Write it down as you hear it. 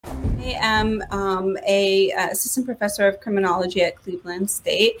I am a assistant professor of criminology at Cleveland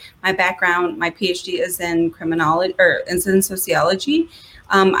State. My background, my PhD is in criminology or is in sociology.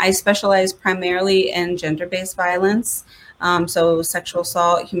 I specialize primarily in gender-based violence, so sexual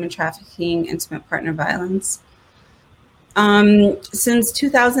assault, human trafficking, intimate partner violence. Since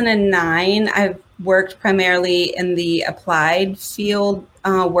 2009, I've worked primarily in the applied field,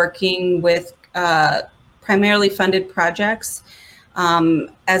 working with primarily funded projects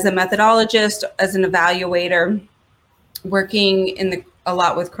as a methodologist, as an evaluator, working a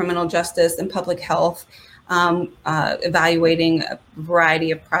lot with criminal justice and public health, evaluating a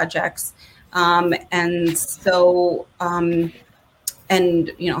variety of projects. And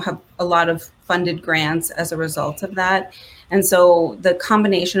have a lot of funded grants as a result of that. And so the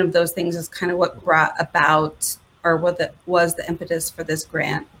combination of those things is kind of what brought about, or what was the impetus for this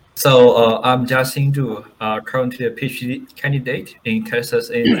grant. So I'm Jiaxin Zhu, currently a PhD candidate in Texas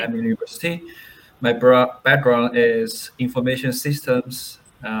A&M University. My background is information systems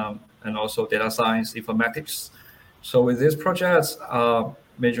and also data science informatics. So with these projects,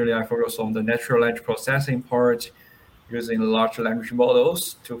 majorly I focus on the natural language processing part, using large language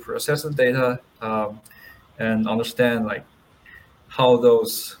models to process the data and understand how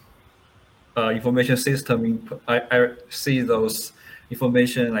those information system. I see those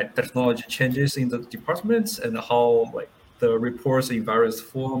information technology changes in the departments and how the reports in various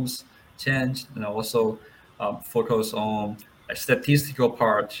forms change, and also focus on a statistical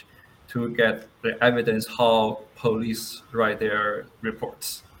part to get the evidence how police write their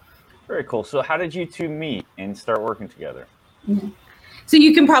reports. Very cool. So how did you two meet and start working together? Mm-hmm. So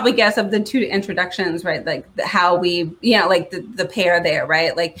you can probably guess of the two introductions, right? How we, the pair there,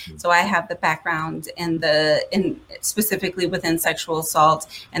 right? So I have the background in specifically within sexual assault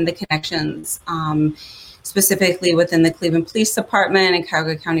and the connections, specifically within the Cleveland Police Department and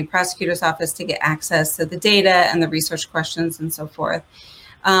Cuyahoga County Prosecutor's Office to get access to the data and the research questions and so forth.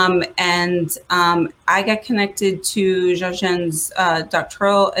 I got connected to Xiaozhen's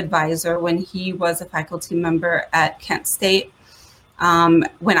doctoral advisor when he was a faculty member at Kent State.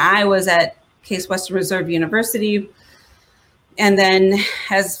 When I was at Case Western Reserve University, and then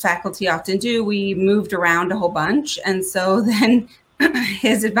as faculty often do, we moved around a whole bunch. And so then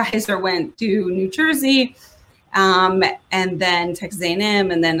his advisor went to New Jersey, and then Texas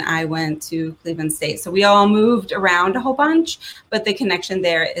A&M, and then I went to Cleveland State. So we all moved around a whole bunch, but the connection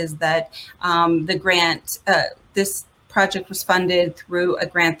there is that the grant, this project was funded through a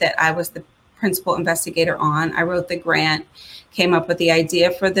grant that I was the principal investigator on. I wrote the grant, came up with the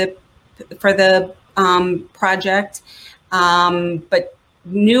idea for the project, but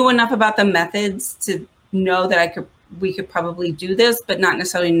knew enough about the methods to know that we could probably do this, but not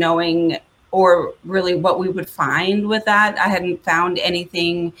necessarily knowing or really what we would find with that. I hadn't found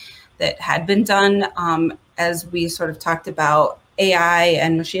anything that had been done. As we sort of talked about, AI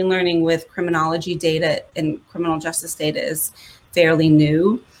and machine learning with criminology data and criminal justice data is fairly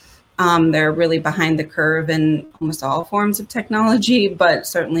new. They're really behind the curve in almost all forms of technology, but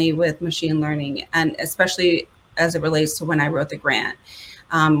certainly with machine learning, and especially as it relates to when I wrote the grant,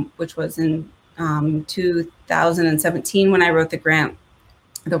 which was in 2017 when I wrote the grant.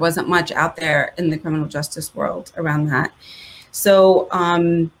 There wasn't much out there in the criminal justice world around that. So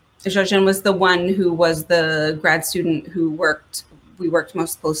Xiaozhen was the one who was the grad student who we worked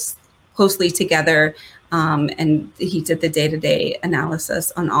most closely together, and he did the day-to-day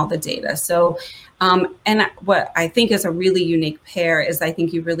analysis on all the data. So, and what I think is a really unique pair is I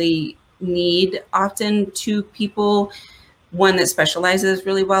think you really need often two people, one that specializes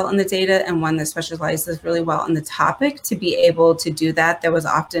really well in the data and one that specializes really well in the topic, to be able to do that. There was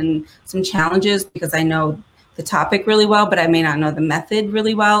often some challenges because I know the topic really well, but I may not know the method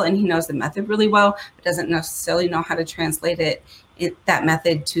really well, and he knows the method really well, but doesn't necessarily know how to translate that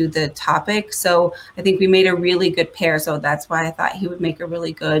method to the topic. So I think we made a really good pair. So that's why I thought he would make a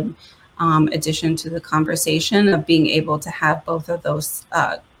really good addition to the conversation of being able to have both of those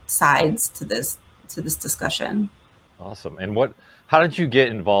sides to this discussion. Awesome. And how did you get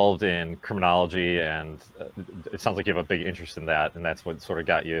involved in criminology? And it sounds like you have a big interest in that, and that's what sort of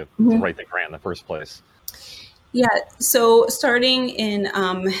got you to write the grant in the first place. Yeah. So starting in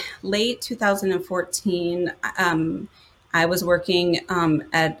late 2014, I was working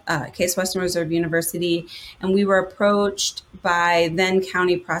at Case Western Reserve University, and we were approached by then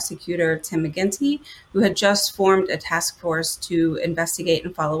County Prosecutor Tim McGinty, who had just formed a task force to investigate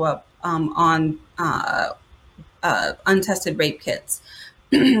and follow up on untested rape kits.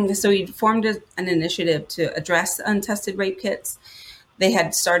 So he formed an initiative to address untested rape kits. They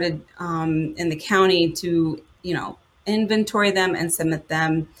had started in the county to, inventory them and submit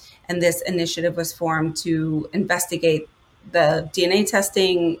them. And this initiative was formed to investigate the DNA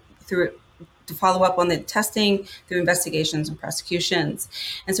testing to follow up on the testing through investigations and prosecutions.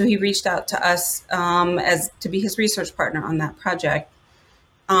 And so he reached out to us as to be his research partner on that project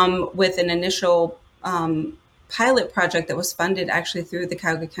with an initial pilot project that was funded actually through the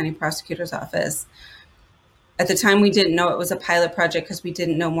Cuyahoga County Prosecutor's Office. At the time, we didn't know it was a pilot project because we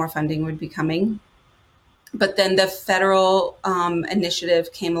didn't know more funding would be coming. But then the federal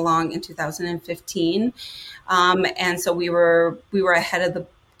initiative came along in 2015. And so we were ahead of the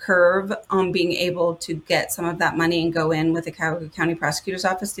curve on being able to get some of that money and go in with the Cuyahoga County Prosecutor's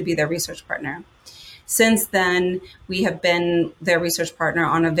Office to be their research partner. Since then, we have been their research partner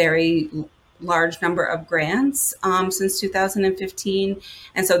on a very large number of grants since 2015.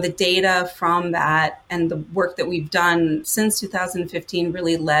 And so the data from that and the work that we've done since 2015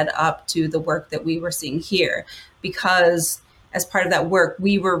 really led up to the work that we were seeing here, because as part of that work,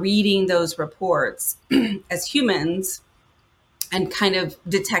 we were reading those reports as humans and kind of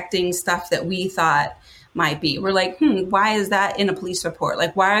detecting stuff that we thought might be. We're like, why is that in a police report?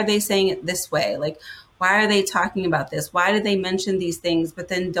 Like, why are they saying it this way? Like, why are they talking about this? Why did they mention these things, but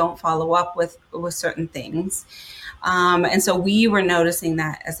then don't follow up with certain things? And so we were noticing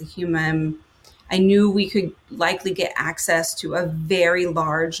that as a human. I knew we could likely get access to a very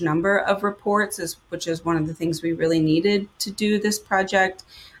large number of reports, which is one of the things we really needed to do this project.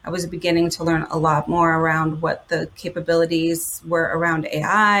 I was beginning to learn a lot more around what the capabilities were around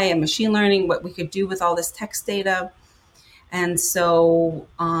AI and machine learning, what we could do with all this text data. And so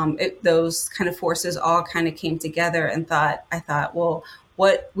those kind of forces all kind of came together, and I thought, well,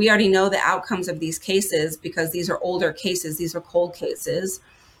 we already know the outcomes of these cases because these are older cases, these are cold cases.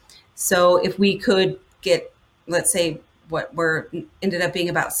 So if we could get, let's say, what ended up being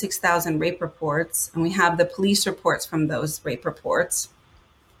about 6,000 rape reports, and we have the police reports from those rape reports,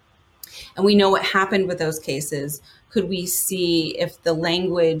 and we know what happened with those cases, could we see if the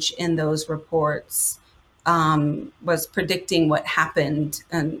language in those reports was predicting what happened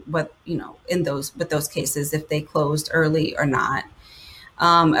and what, with those cases, if they closed early or not,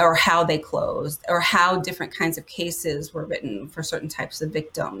 or how they closed, or how different kinds of cases were written for certain types of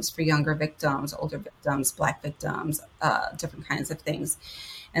victims, for younger victims, older victims, Black victims, different kinds of things.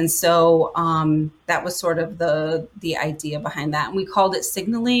 And so that was sort of the idea behind that. And we called it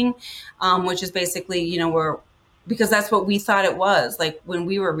signaling, which is basically, because that's what we thought it was. Like when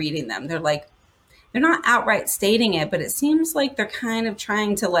we were reading them, they're not outright stating it, but it seems like they're kind of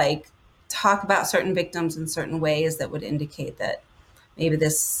trying to talk about certain victims in certain ways that would indicate that maybe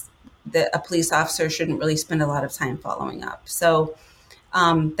a police officer shouldn't really spend a lot of time following up. So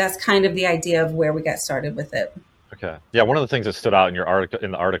that's kind of the idea of where we got started with it. Okay. Yeah. One of the things that stood out in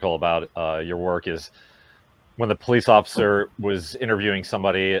the article about your work is when the police officer was interviewing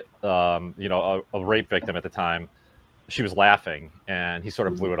somebody, a rape victim at the time, she was laughing, and he sort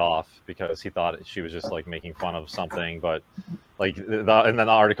of blew it off because he thought she was just making fun of something. But and then the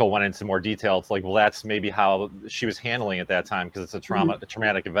article went into more detail. It's well, that's maybe how she was handling it at that time because it's a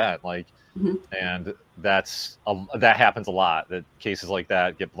traumatic event. And that happens a lot. That cases like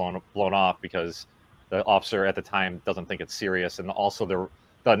that get blown off because the officer at the time doesn't think it's serious, and also the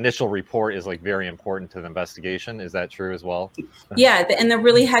initial report is very important to the investigation. Is that true as well? Yeah, and there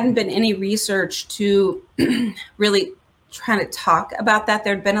really hadn't been any research to really try to talk about that.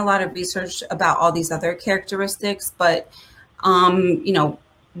 There'd been a lot of research about all these other characteristics, but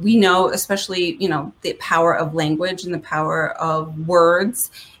we know, especially the power of language and the power of words,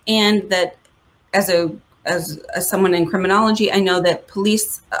 and that as someone in criminology, I know that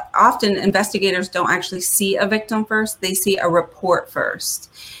police, often investigators don't actually see a victim first, they see a report first.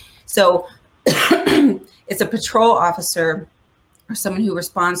 So it's a patrol officer or someone who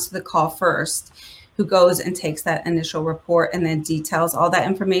responds to the call first, who goes and takes that initial report and then details all that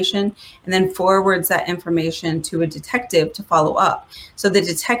information and then forwards that information to a detective to follow up. So the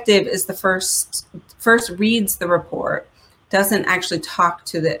detective is the first reads the report, doesn't actually talk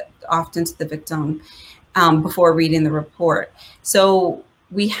often to the victim before reading the report. So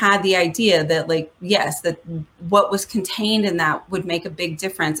we had the idea that yes, that what was contained in that would make a big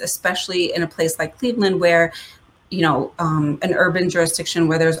difference, especially in a place like Cleveland, where, an urban jurisdiction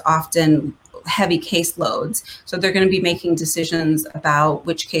where there's often heavy caseloads. So they're going to be making decisions about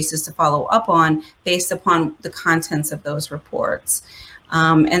which cases to follow up on based upon the contents of those reports.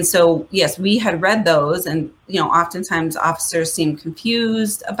 And so, yes, we had read those, and, oftentimes officers seem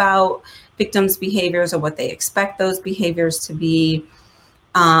confused about victims' behaviors or what they expect those behaviors to be.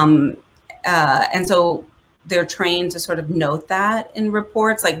 And so they're trained to sort of note that in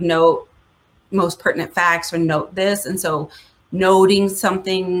reports, note most pertinent facts or note this. And so noting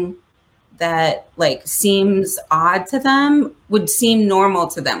something that like seems odd to them would seem normal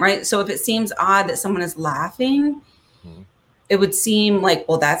to them, right? So if it seems odd that someone is laughing, it would seem like,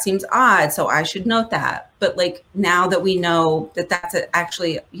 well, that seems odd, so I should note that. But like now that we know that that's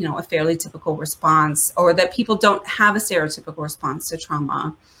actually, you know, a fairly typical response, or that people don't have a stereotypical response to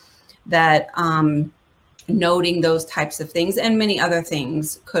trauma, that noting those types of things and many other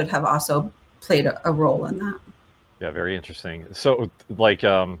things could have also played a role in that. Yeah, very interesting. So like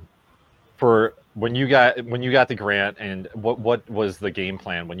for when you got the grant, and what was the game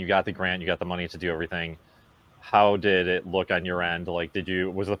plan when you got the grant, you got the money to do everything? How did it look on your end? Like,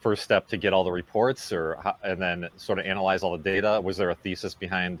 was the first step to get all the reports, and then sort of analyze all the data? Was there a thesis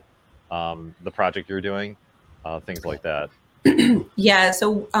behind the project you're doing? Things like that. Yeah.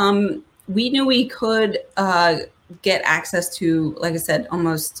 So we knew we could get access to, like I said,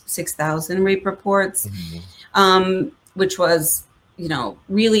 almost 6,000 rape reports, which was, you know,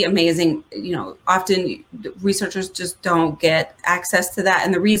 really amazing. You know, often researchers just don't get access to that.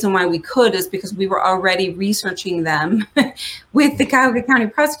 And the reason why we could is because we were already researching them with the Cuyahoga County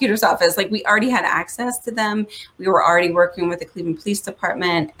Prosecutor's Office. Like, we already had access to them. We were already working with the Cleveland Police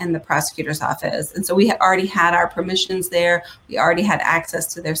Department and the Prosecutor's Office. And so we had already had our permissions there. We already had access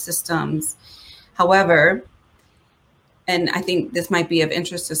to their systems. However, and I think this might be of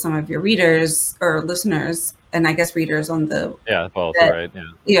interest to some of your readers or listeners, and I guess readers on the both, that, right?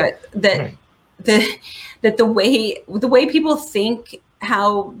 That the way people think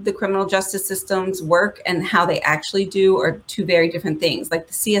how the criminal justice systems work and how they actually do are two very different things. Like,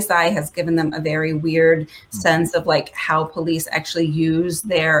 the CSI has given them a very weird sense of like how police actually use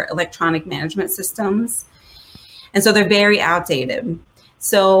their electronic management systems, and so they're very outdated.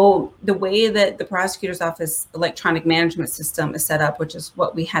 So the way that the prosecutor's office electronic management system is set up, which is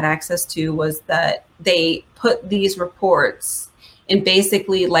what we had access to, was that they put these reports in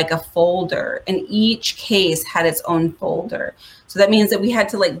basically like a folder, and each case had its own folder. So that means that we had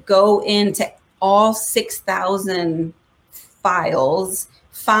to like go into all 6,000 files,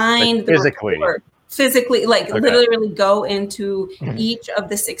 find like physically. the report, physically, like literally go into each of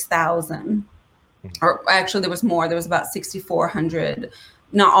the 6,000. Or actually, there was more. There was about 6,400.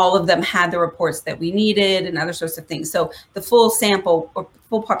 Not all of them had the reports that we needed and other sorts of things. So the full sample or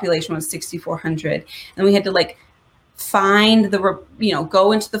full population was 6,400. And we had to like find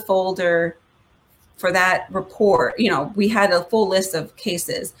go into the folder for that report. You know, we had a full list of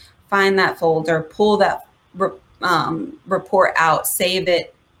cases. Find that folder, pull that report out, save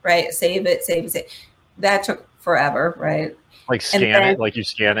it, right? Save it. That took forever, right? Like scan it, like you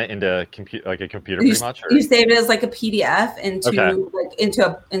scan it into a computer pretty much? Or? You save it as like a PDF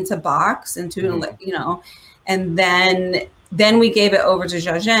into box, you know, and then we gave it over to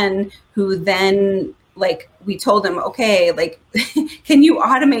Jajen, who then, like, we told him, okay, like, can you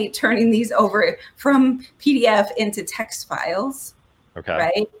automate turning these over from PDF into text files? Okay.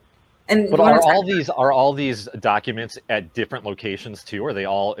 Right. But are all these documents at different locations too? Or are they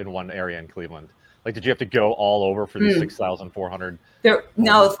all in one area in Cleveland? Like, did you have to go all over for these 6,400?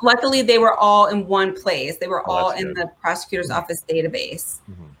 No, luckily they were all in one place. They were all in the prosecutor's office database.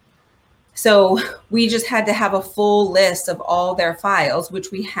 So we just had to have a full list of all their files, which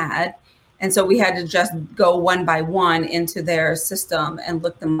we had. And so we had to just go one by one into their system and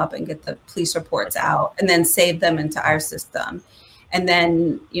look them up and get the police reports out and then save them into our system. And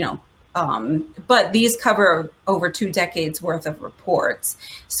then, you know, but these cover over 2 decades worth of reports.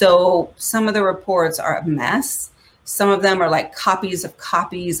 So some of the reports are a mess. Some of them are like copies of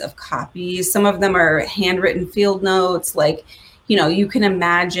copies of copies. Some of them are handwritten field notes. Like, you know, you can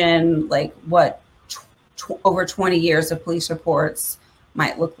imagine like what over 20 years of police reports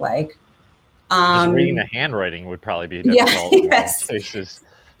might look like. Just reading the handwriting would probably be difficult in most cases.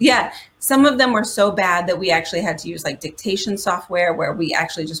 Yeah, some of them were so bad that we actually had to use like dictation software where we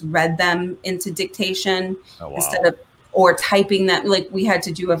actually just read them into dictation instead of, or typing them. Like, we had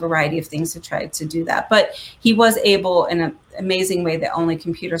to do a variety of things to try to do that. But he was able, in an amazing way that only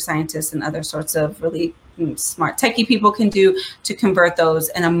computer scientists and other sorts of really smart techie people can do, to convert those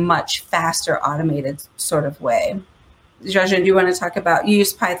in a much faster, automated sort of way. Jajen, do you want to talk about, you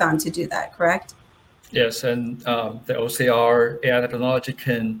use Python to do that, correct? Yes, and the OCR AI technology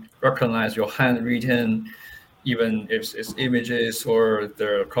can recognize your handwritten, even if it's images or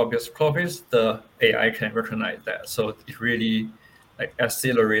the copies, the AI can recognize that. So it really like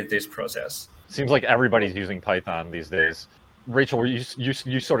accelerates this process. Seems like everybody's using Python these days. Rachel,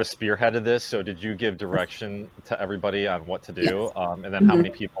 you sort of spearheaded this. So did you give direction to everybody on what to do? Yes. And then how many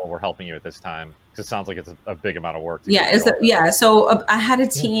people were helping you at this time? Because it sounds like it's a big amount of work. So I had a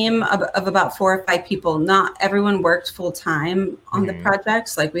team of about 4 or 5 people. Not everyone worked full time on the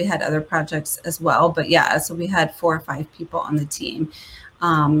projects. Like we had other projects as well. But yeah, so we had 4 or 5 people on the team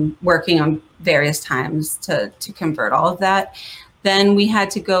working on various times to convert all of that. Then we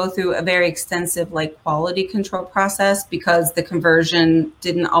had to go through a very extensive like quality control process because the conversion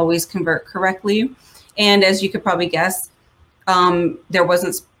didn't always convert correctly. And as you could probably guess, there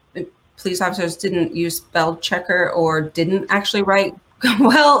wasn't, police officers didn't use spell checker or didn't actually write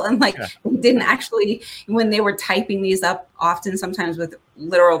well. And like, didn't actually, when they were typing these up, often sometimes with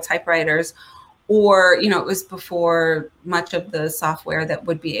literal typewriters, or, you know, it was before much of the software that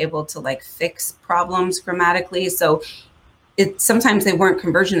would be able to like fix problems grammatically. So sometimes they weren't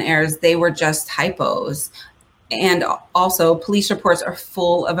conversion errors, they were just typos. And also police reports are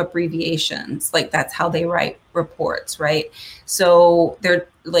full of abbreviations. Like that's how they write reports, right? So they're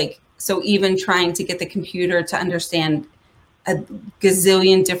like, so even trying to get the computer to understand a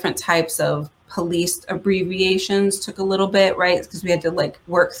gazillion different types of police abbreviations took a little bit, right? Because we had to like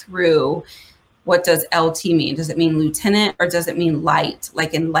work through, what does LT mean? Does it mean lieutenant or does it mean light?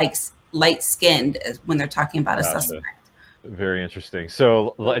 Like in light skinned when they're talking about a suspect. Very interesting.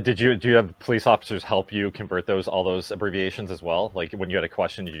 So do you have police officers help you convert all those abbreviations as well? Like when you had a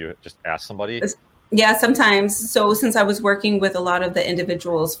question, did you just ask somebody? Yeah, sometimes. So since I was working with a lot of the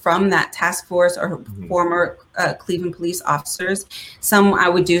individuals from that task force or former Cleveland police officers, some I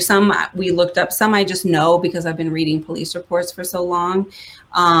would do, some we looked up, some I just know because I've been reading police reports for so long.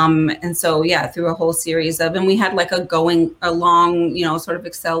 And so, yeah, through a whole series of, and we had like a long, you know, sort of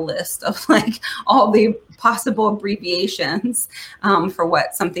Excel list of like all the possible abbreviations for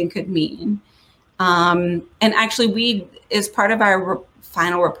what something could mean. And actually as part of our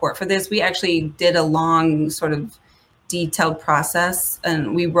final report for this, we actually did a long sort of detailed process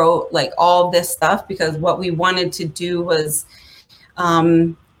and we wrote like all this stuff because what we wanted to do was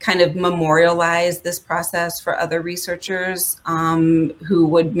kind of memorialize this process for other researchers who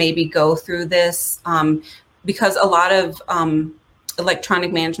would maybe go through this because a lot of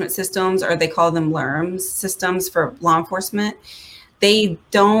electronic management systems, or they call them LERMs, systems for law enforcement, they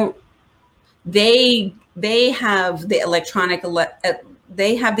have the electronic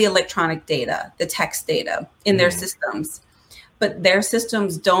data, the text data in their systems, but their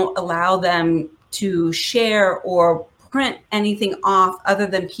systems don't allow them to share or print anything off other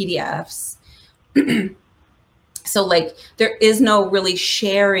than PDFs. So like there is no really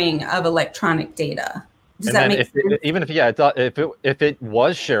sharing of electronic data. Does that make sense? Even if it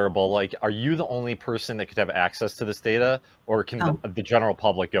was shareable, like, are you the only person that could have access to this data, or can the general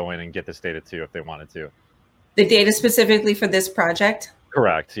public go in and get this data too if they wanted to? The data specifically for this project?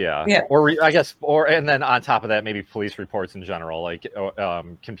 Correct. Yeah. And then on top of that, maybe police reports in general. Like,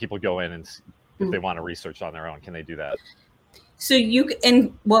 can people go in and if they want to research on their own, can they do that? So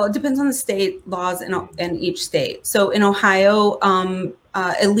well, it depends on the state laws in each state. So in Ohio,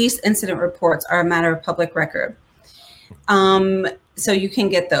 at least incident reports are a matter of public record. So you can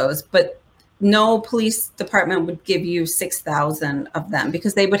get those, but no police department would give you 6,000 of them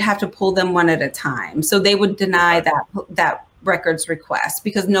because they would have to pull them one at a time. So they would deny that records request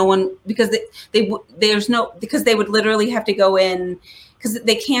because they would literally have to go in, because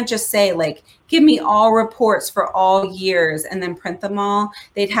they can't just say like, give me all reports for all years and then print them all.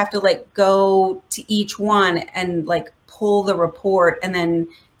 They'd have to like go to each one and like pull the report and then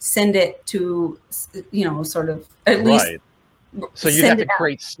send it to, you know, sort of at least. So you'd have to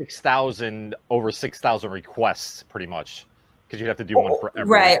create over 6,000 requests pretty much, because you'd have to do one for every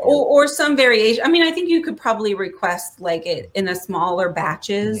report. Or some variation. I mean, I think you could probably request like it in a smaller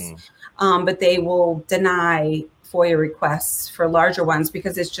batches, but they will deny FOIA requests for larger ones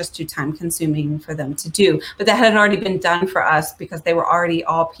because it's just too time consuming for them to do. But that had already been done for us because they were already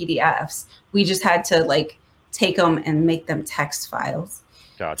all PDFs. We just had to like take them and make them text files.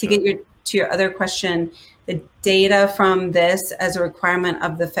 Gotcha. To get to your other question, the data from this as a requirement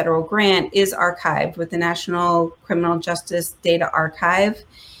of the federal grant is archived with the National Criminal Justice Data Archive.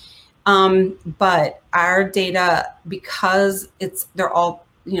 But our data, because they're all,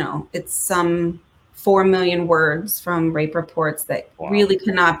 you know, it's some 4 million words from rape reports that really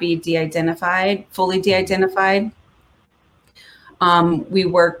cannot be fully de-identified.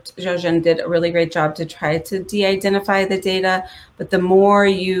 Zhozhen did a really great job to try to de-identify the data, but the more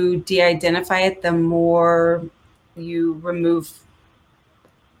you de-identify it, the more you remove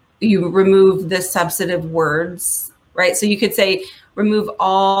the substantive words, right? So you could say, remove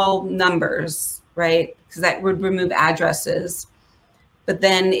all numbers right? Because that would remove addresses. But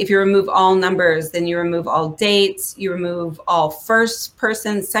then if you remove all numbers, then you remove all dates, you remove all first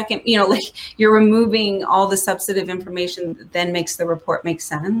person, second, like you're removing all the substantive information that then makes the report make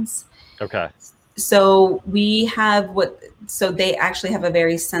sense. Okay. So so they actually have a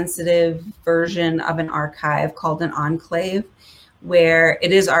very sensitive version of an archive called an enclave, where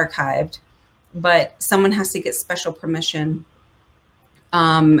it is archived, but someone has to get special permission.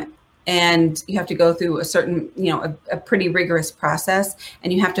 And you have to go through a certain, a pretty rigorous process,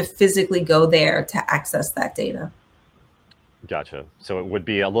 and you have to physically go there to access that data. Gotcha. So it would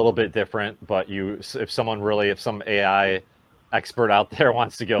be a little bit different, but if some AI expert out there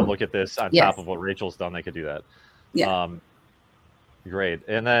wants to go look at this on top of what Rachel's done, they could do that. Yeah. Great.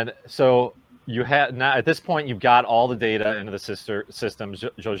 And then, so you had now at this point, you've got all the data into the systems.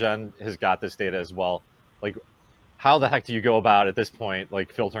 Jojen has got this data as well. Like, how the heck do you go about at this point,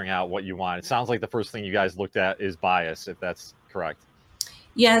 like filtering out what you want? It sounds like the first thing you guys looked at is bias, if that's correct.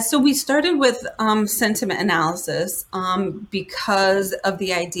 Yeah, so we started with sentiment analysis because of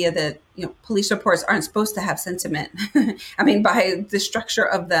the idea that police reports aren't supposed to have sentiment. I mean, by the structure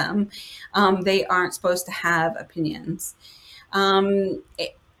of them, they aren't supposed to have opinions. We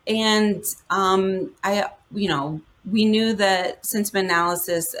knew that sentiment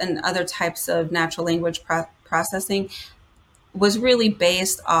analysis and other types of natural language processing was really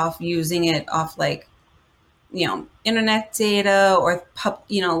based off using it off like, internet data or,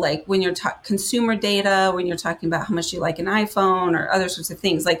 like when you're consumer data, when you're talking about how much you like an iPhone or other sorts of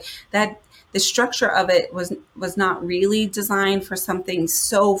things like that. The structure of it was not really designed for something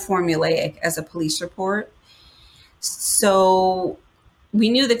so formulaic as a police report. So we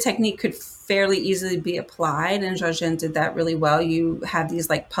knew the technique could fairly easily be applied, and Jojen did that really well. You have these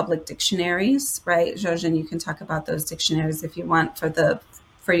like public dictionaries, right? Jojen, you can talk about those dictionaries if you want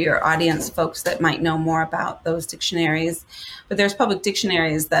for your audience, folks that might know more about those dictionaries. But there's public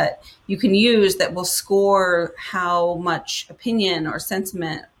dictionaries that you can use that will score how much opinion or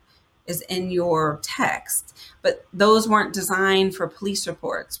sentiment is in your text. But those weren't designed for police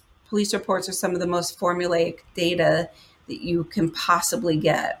reports. Police reports are some of the most formulaic data that you can possibly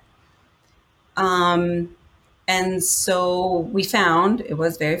get. And so we found it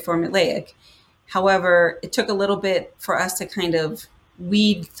was very formulaic. However, it took a little bit for us to kind of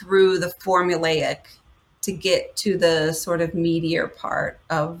weed through the formulaic to get to the sort of meatier part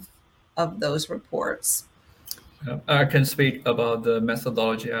of those reports. I can speak about the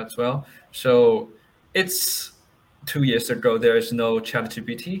methodology as well. So it's 2 years ago, there is no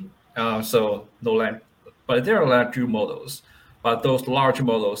ChatGPT, so no language, but there are language models. But those large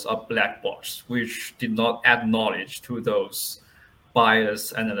models are black box, which did not add knowledge to those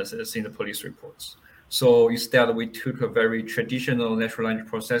bias analysis in the police reports. So instead, we took a very traditional natural language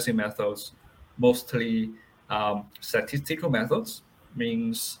processing methods, mostly statistical methods.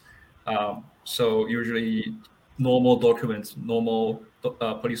 Means so usually normal documents, normal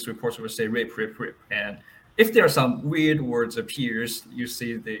police reports will say rape, rape, rape, and if there are some weird words appears, you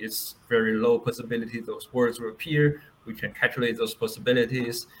see that it's very low possibility those words will appear. We can calculate those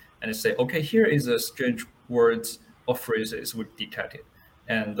possibilities and say, okay, here is a strange words or phrases we detected,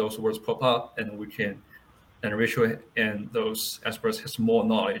 and those words pop up, and we can, and Rachel and those experts has more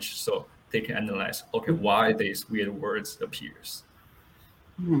knowledge, so they can analyze, okay, why these weird words appears.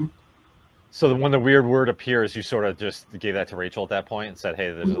 Mm-hmm. So when the weird word appears, you sort of just gave that to Rachel at that point and said, hey,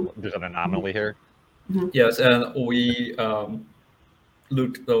 there's an anomaly here. Mm-hmm. Yes, and we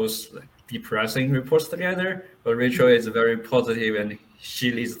looked those depressing reports together, but Rachel is very positive and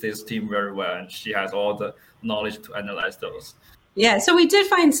she leads this team very well, and she has all the knowledge to analyze those. Yeah, so we did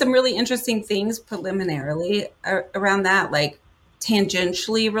find some really interesting things preliminarily around that, like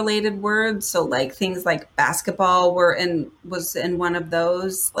tangentially related words. So like things like basketball was in one of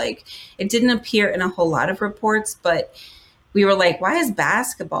those. Like it didn't appear in a whole lot of reports, but we were like, why is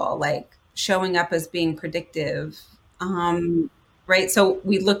basketball like showing up as being predictive? Right. So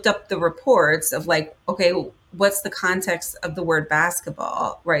we looked up the reports of like, okay, what's the context of the word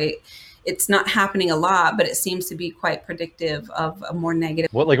basketball? Right. It's not happening a lot, but it seems to be quite predictive of a more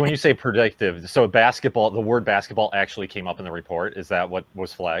negative. What, like when you say predictive, so basketball, the word basketball actually came up in the report. Is that what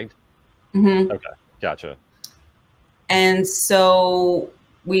was flagged? Mm-hmm. Okay. Gotcha. And so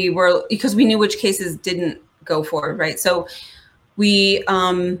because we knew which cases didn't go forward. Right. So we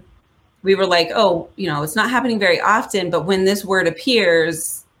were like, oh, it's not happening very often, but when this word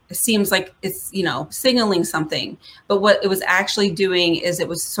appears, it seems like it's, signaling something. But what it was actually doing is it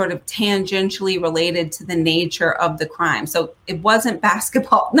was sort of tangentially related to the nature of the crime. So it wasn't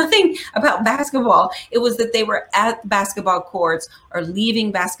basketball, nothing about basketball. It was that they were at basketball courts or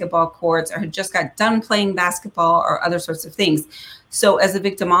leaving basketball courts or had just got done playing basketball or other sorts of things. So as a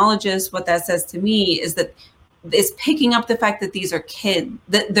victimologist, what that says to me is that is picking up the fact that these are kids,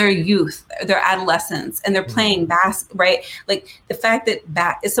 that they're youth, they're adolescents, and they're playing right? Like the fact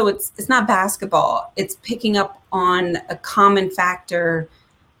that so it's not basketball. It's picking up on a common factor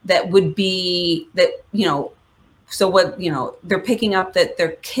that would be that, so what, they're picking up that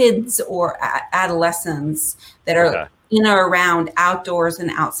they're kids or adolescents that are in or around outdoors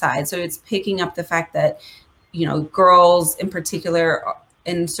and outside. So it's picking up the fact that, girls in particular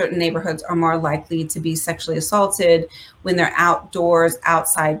in certain neighborhoods are more likely to be sexually assaulted when they're outdoors,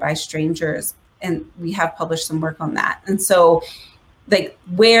 outside by strangers. And we have published some work on that. And so like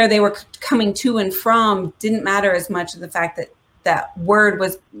where they were coming to and from didn't matter as much as the fact that that word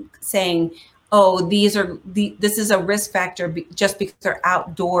was saying, oh, this is a risk factor just because they're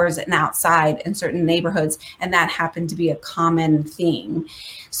outdoors and outside in certain neighborhoods. And that happened to be a common theme.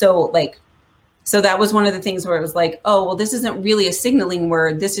 So that was one of the things where it was like, oh, well, this isn't really a signaling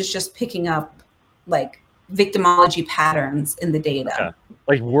word. This is just picking up like victimology patterns in the data. Okay.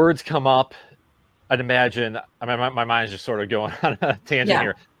 Like words come up, I'd imagine. I mean, my mind's just sort of going on a tangent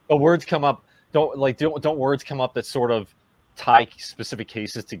here. But words come up. Don't words come up that sort of tie specific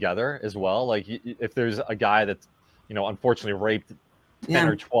cases together as well? Like if there's a guy that's, unfortunately raped 10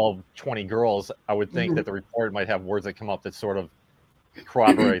 or 12, 20 girls, I would think that the report might have words that come up that sort of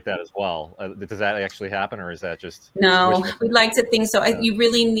corroborate that as well. Does that actually happen, or is that just no? We'd like to think so. You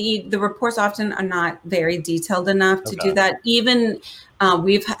really need, the reports often are not very detailed enough to do that. Even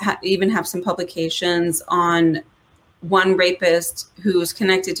we've even have some publications on one rapist who's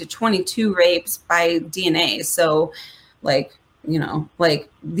connected to 22 rapes by DNA. So like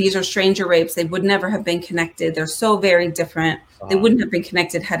these are stranger rapes. They would never have been connected. They're so very different. They wouldn't have been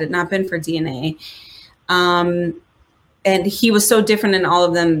connected had it not been for DNA. And he was so different in all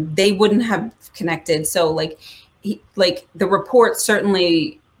of them, they wouldn't have connected. So the report,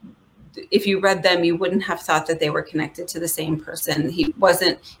 certainly, if you read them, you wouldn't have thought that they were connected to the same person. He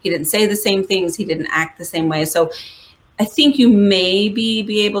didn't say the same things. He didn't act the same way. So I think you may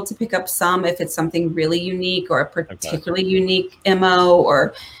be able to pick up some if it's something really unique or a particularly unique MO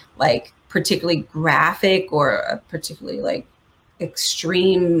or like particularly graphic or a particularly like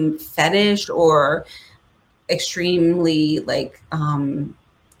extreme fetish or extremely like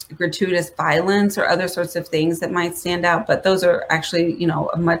gratuitous violence or other sorts of things that might stand out. But those are actually,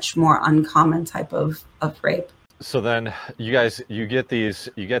 a much more uncommon type of rape. So then you get these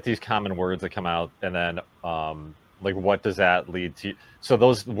common words that come out, and then like what does that lead to? So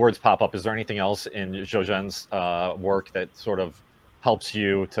those words pop up. Is there anything else in Zhouxuan's work that sort of helps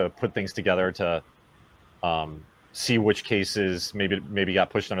you to put things together to see which cases maybe got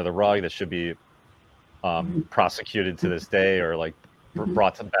pushed under the rug that should be prosecuted to this day, or like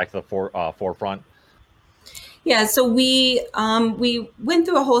brought back to the forefront? Yeah, so we went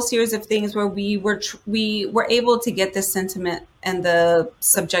through a whole series of things where we were able to get the sentiment and the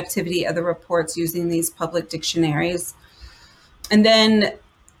subjectivity of the reports using these public dictionaries, and then,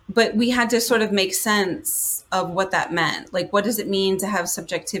 but we had to sort of make sense of what that meant. Like, what does it mean to have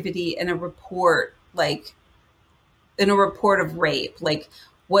subjectivity in a report, like in a report of rape? Like,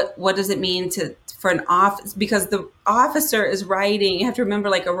 what does it mean for an office, because the officer is writing, you have to remember,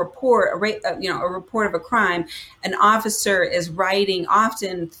 like a report, a report of a crime, an officer is writing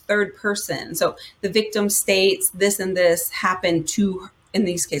often third person. So the victim states this and this happened to, in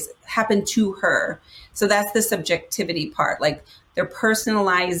these cases, happened to her. So that's the subjectivity part. Like they're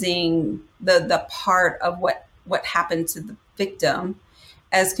personalizing the part of what happened to the victim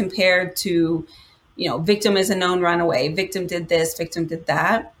as compared to, victim is a known runaway, victim did this, victim did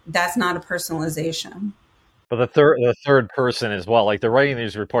that. That's not a personalization. But the third person as well, like they're writing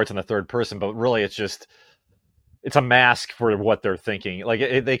these reports in the third person, but really it's a mask for what they're thinking.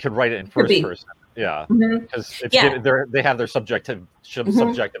 Like they could write it in first person. Yeah. Because they have their subjective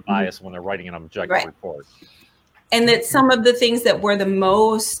bias when they're writing an objective report. And that some of the things that were the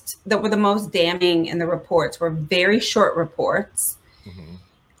most damning in the reports were very short reports.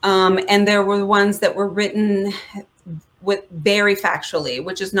 And there were ones that were written with very factually,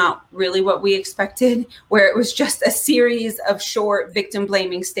 which is not really what we expected, where it was just a series of short victim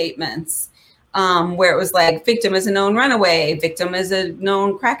blaming statements, where it was like, victim is a known runaway, victim is a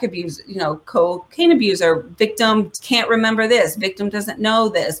known crack abuser, cocaine abuser, victim can't remember this, victim doesn't know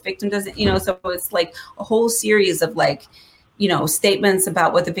this, victim doesn't, so it's like a whole series of like, statements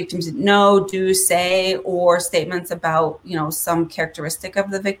about what the victims didn't know, do, say, or statements about, some characteristic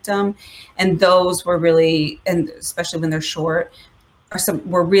of the victim. And those were really, and especially when they're short,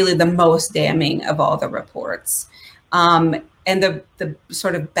 were really the most damning of all the reports. And the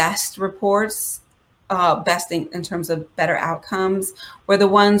sort of best reports, best in terms of better outcomes, were the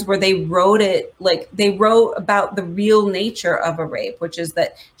ones where they wrote about the real nature of a rape, which is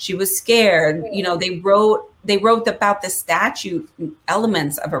that she was scared. They wrote about the statute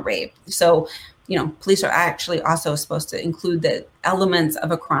elements of a rape. So, police are actually also supposed to include the elements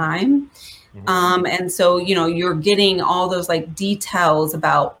of a crime. Mm-hmm. And so, you're getting all those like details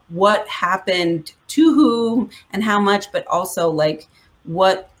about what happened to whom and how much, but also like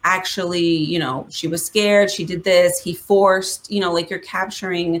what actually, she was scared, she did this, he forced, like you're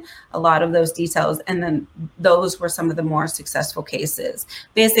capturing a lot of those details. And then those were some of the more successful cases,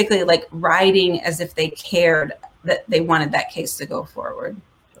 basically like writing as if they cared that they wanted that case to go forward.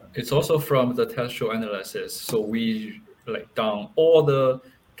 It's also from the textual analysis. So we done all the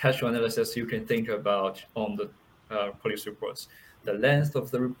textual analysis you can think about on the police reports, the length of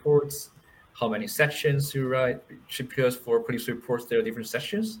the reports, how many sections you write, because for police reports, there are different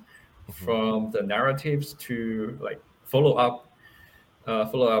sections, from the narratives to follow-ups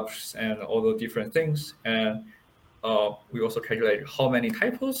and all the different things. And we also calculate how many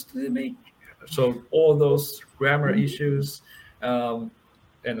typos do they make. So all those grammar issues and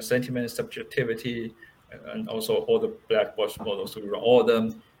the sentiment, subjectivity, and also all the black box models, we run all of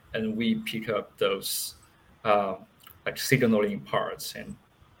them, and we pick up those signaling parts and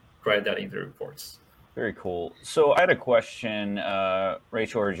write that in the reports. Very cool. So I had a question,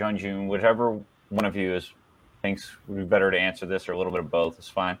 Rachel or Junjun, whichever one of you thinks would be better to answer this, or a little bit of both is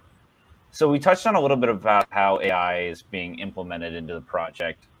fine. So we touched on a little bit about how AI is being implemented into the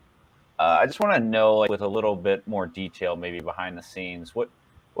project. I just want to know, with a little bit more detail, maybe behind the scenes, what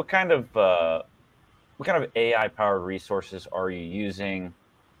kind of AI-powered resources are you using?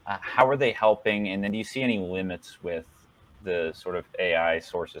 How are they helping? And then do you see any limits with the sort of AI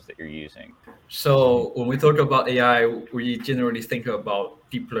sources that you're using? So when we talk about AI, we generally think about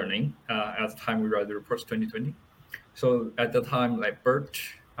deep learning at the time we write the reports 2020. So at the time, like BERT,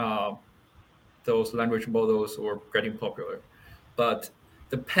 those language models were getting popular. But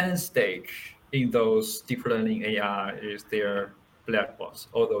the pen stake in those deep learning AI is their black box,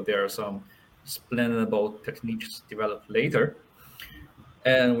 although there are some explainable techniques developed later.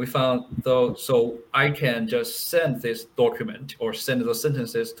 And we found so I can just send this document or send the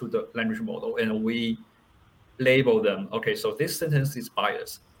sentences to the language model, and we label them. Okay, so this sentence is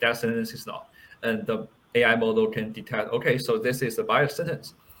biased, that sentence is not. And the AI model can detect, okay, so this is a biased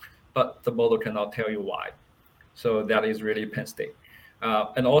sentence, but the model cannot tell you why. So that is really pen stake.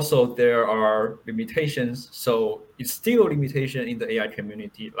 And also there are limitations. So it's still a limitation in the AI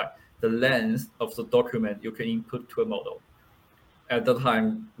community, like the length of the document you can input to a model. At that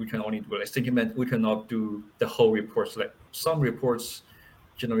time, we can only do sentiment. We cannot do the whole reports. Like some reports,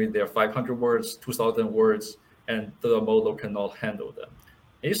 generally they're 500 words, 2,000 words, and the model cannot handle them.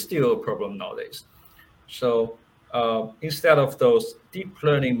 It's still a problem nowadays. So instead of those deep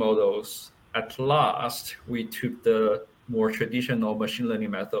learning models, at last, we took the more traditional machine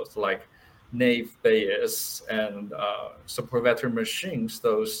learning methods like naive Bayes and support vector machines,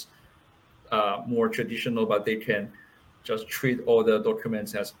 those more traditional, but they can just treat all the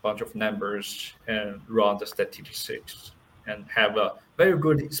documents as a bunch of numbers and run the statistics and have a very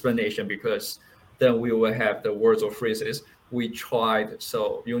good explanation, because then we will have the words or phrases we tried.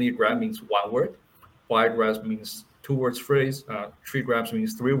 So unigram means one word, bigrams means two words phrase, trigrams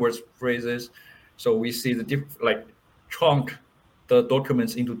means three words phrases. So we see the trunk the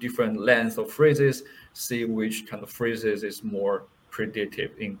documents into different lengths of phrases, see which kind of phrases is more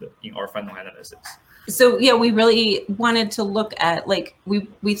predictive in our final analysis. So yeah, we really wanted to look at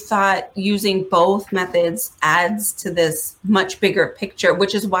we thought using both methods adds to this much bigger picture,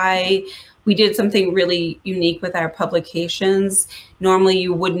 which is why we did something really unique with our publications. Normally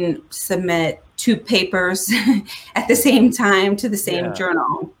you wouldn't submit two papers at the same time to the same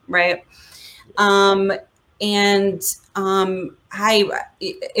journal, right? It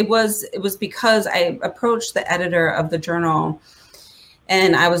was because I approached the editor of the journal,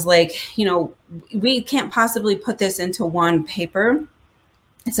 and I was like, we can't possibly put this into one paper.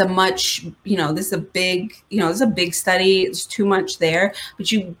 It's a much, this is a big, it's a big study. It's too much there,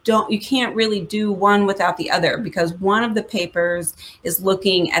 but you can't really do one without the other, because one of the papers is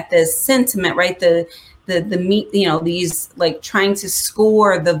looking at this sentiment, right? The these trying to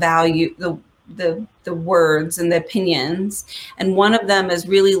score the value, the words and the opinions, and one of them is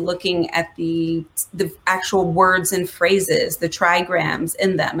really looking at the actual words and phrases, the trigrams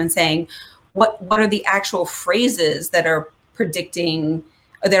in them, and saying what are the actual phrases that are predicting,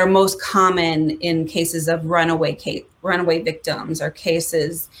 that are most common in cases of runaway victims, or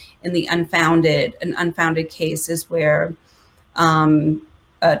cases in the unfounded cases where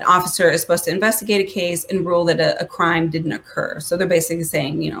an officer is supposed to investigate a case and rule that a crime didn't occur. So they're basically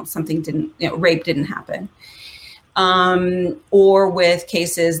saying, something didn't, rape didn't happen. Or with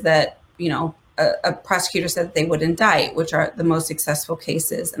cases that, a prosecutor said that they would indict, which are the most successful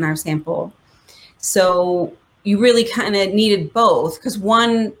cases in our sample. So you really kind of needed both, because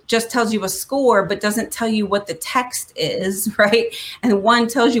one just tells you a score, but doesn't tell you what the text is, right? And one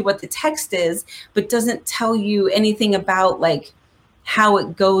tells you what the text is, but doesn't tell you anything about like how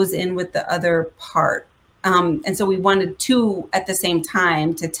it goes in with the other part. And so we wanted two at the same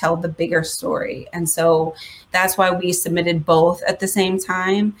time to tell the bigger story. And so that's why we submitted both at the same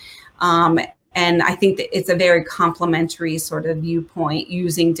time. And I think that it's a very complementary sort of viewpoint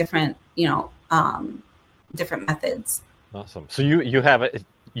using different, different methods. Awesome. So you have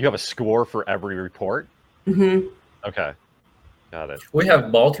a score for every report? Mm-hmm. Okay. Got it. We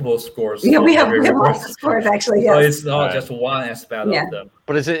have multiple scores. Yeah, we have multiple scores actually. Yes. So it's not just one aspect of them.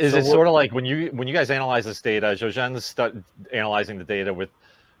 But is it sort of like when you guys analyze this data, Zhouxzhen's analyzing the data with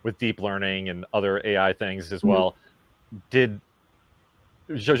deep learning and other AI things as well.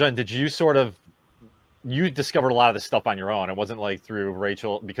 Zhouxzhen, did you you discovered a lot of this stuff on your own? It wasn't like through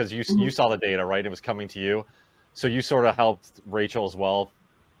Rachel, because you saw the data, right? It was coming to you. So you sort of helped Rachel as well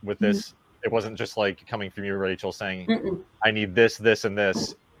with this. It wasn't just like coming from you, Rachel, saying, I need this, this, and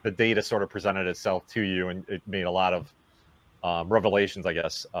this. The data sort of presented itself to you, and it made a lot of revelations, I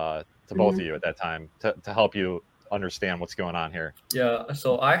guess, to both of you at that time to help you understand what's going on here. Yeah,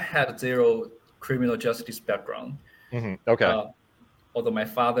 so I had zero criminal justice background. Okay. Although my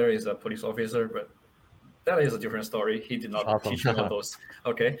father is a police officer, but that is a different story. He did not teach me all those.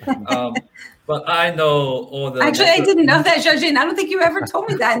 Okay. But I know all the... Actually, I didn't know that, Zhouxzhen. I don't think you ever told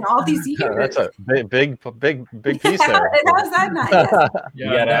me that in all these years. That's a big piece there. How's that not? Yes. You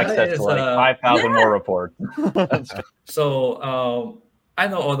had access to like 5,000 more reports. So I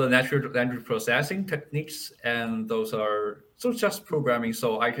know all the natural language processing techniques, and those are just programming.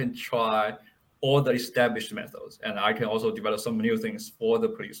 So I can try all the established methods, and I can also develop some new things for the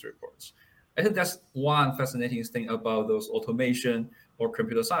police reports. I think that's one fascinating thing about those automation or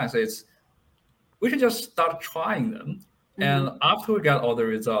computer science. It's we can just start trying them, and after we got all the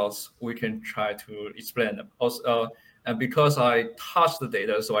results, we can try to explain them. Also, and because I touch the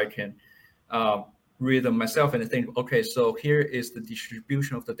data, so I can read them myself and think, okay, so here is the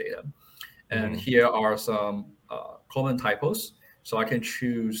distribution of the data, and here are some common typos. So I can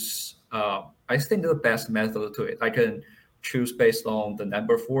choose. I think the best method to it. I can choose based on the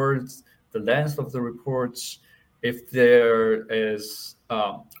number of words, the length of the reports, if there is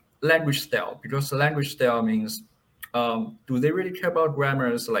language style, because the language style means do they really care about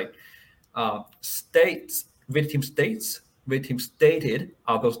grammars like states, victim stated,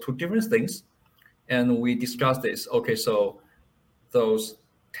 are those two different things? And we discussed this. Okay, so those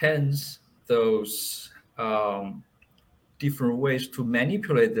tense, those different ways to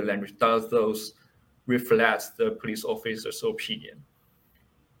manipulate the language, does those reflect the police officer's opinion?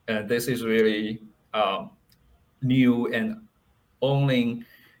 And this is really new, and only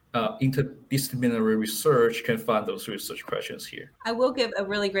interdisciplinary research can find those research questions here. I will give a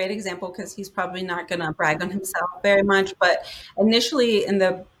really great example, because he's probably not going to brag on himself very much. But initially in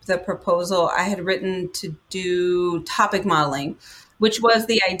the proposal, I had written to do topic modeling, which was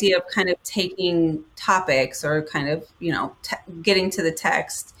the idea of kind of taking topics or kind of, getting to the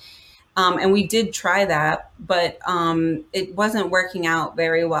text. And we did try that, but it wasn't working out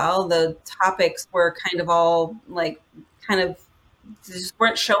very well. The topics were kind of all just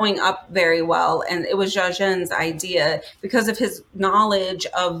weren't showing up very well. And it was Zhouxzhen's idea, because of his knowledge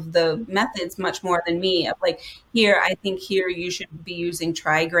of the methods much more than me, of like, I think here you should be using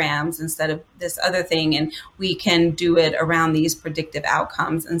trigrams instead of this other thing, and we can do it around these predictive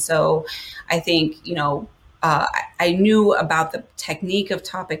outcomes. And so I think, I knew about the technique of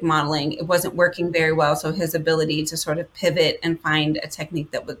topic modeling. It wasn't working very well. So his ability to sort of pivot and find a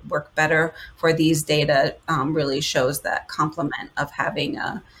technique that would work better for these data really shows that complement of having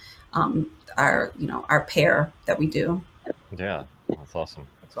our pair that we do. Yeah, that's awesome.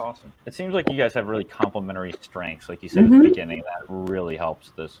 That's awesome. It seems like you guys have really complementary strengths. Like you said at the beginning, that really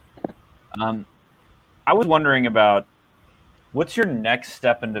helps this. I was wondering about, what's your next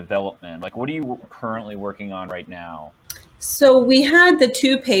step in development? Like, what are you currently working on right now? So we had the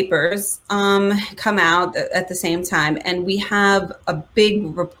 2 papers come out at the same time, and we have a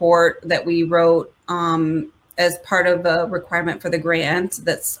big report that we wrote as part of a requirement for the grant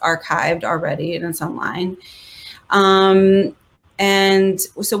that's archived already and it's online. And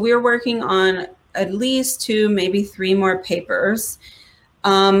so we're working on at least 2, maybe 3 more papers.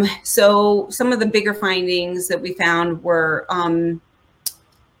 So some of the bigger findings that we found were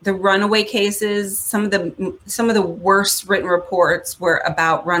the runaway cases. Some of the worst written reports were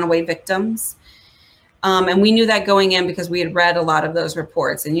about runaway victims. And we knew that going in because we had read a lot of those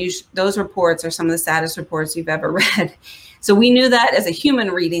reports, and those reports are some of the saddest reports you've ever read. So we knew that as a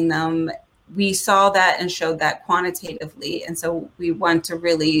human reading them, we saw that and showed that quantitatively. And so we want to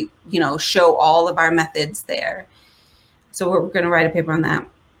really, show all of our methods there. So we're going to write a paper on that.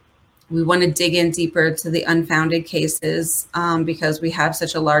 We want to dig in deeper to the unfounded cases because we have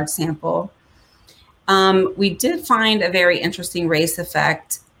such a large sample. We did find a very interesting race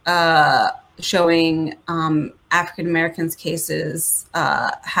effect showing African Americans cases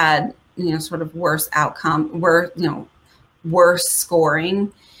had sort of worse outcome, worse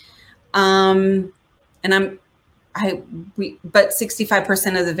scoring. But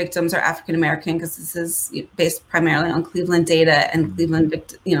 65% of the victims are African American because this is based primarily on Cleveland data, and Cleveland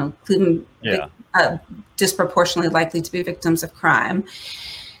disproportionately likely to be victims of crime.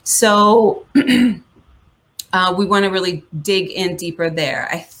 So we want to really dig in deeper there.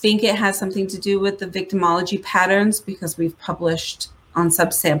 I think it has something to do with the victimology patterns because we've published on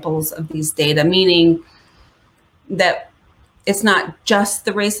subsamples of these data, meaning that it's not just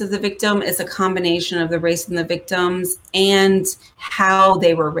the race of the victim, it's a combination of the race and the victims and how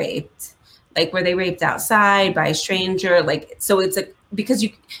they were raped. Like, were they raped outside by a stranger? Because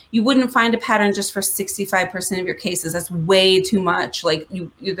you wouldn't find a pattern just for 65% of your cases. That's way too much. Like,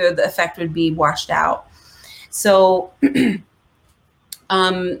 either the effect would be washed out. So I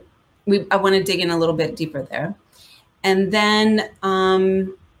want to dig in a little bit deeper there. And then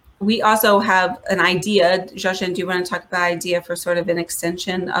we also have an idea. Jocelyn, do you want to talk about idea for sort of an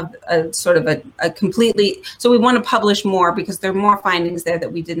extension of a completely, so we want to publish more because there are more findings there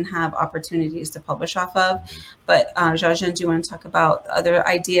that we didn't have opportunities to publish off of. But Jocelyn, do you want to talk about other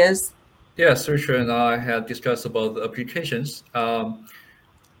ideas? Yes, Richard and I had discussed about the applications.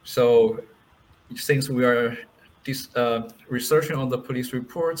 So since we are researching on the police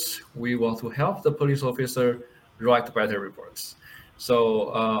reports, we want to help the police officer write better reports.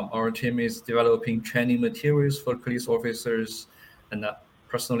 So our team is developing training materials for police officers, and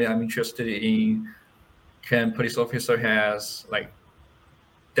personally, I'm interested in can police officer has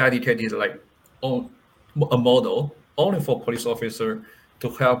dedicated a model only for police officer to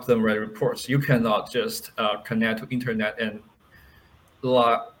help them write reports. You cannot just connect to internet and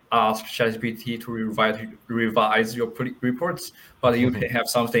ask ChatGPT to revise your reports, but you can have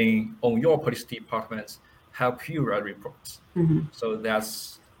something on your police department help you write reports. So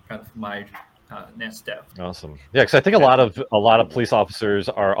that's kind of my next step. Awesome. Yeah, because I think a lot of police officers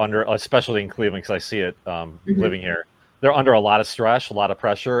are under, especially in Cleveland, because I see it living here. They're under a lot of stress, a lot of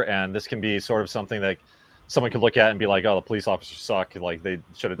pressure, and this can be sort of something that someone could look at and be like, "Oh, the police officers suck. Like they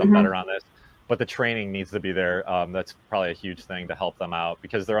should have done better on this." But the training needs to be there. That's probably a huge thing to help them out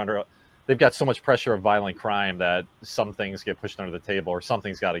because they've got so much pressure of violent crime that some things get pushed under the table or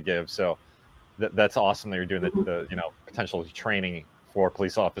something's got to give. So that's awesome that you're doing the potential training for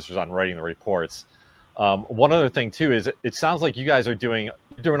police officers on writing the reports. One other thing too is it sounds like you guys are doing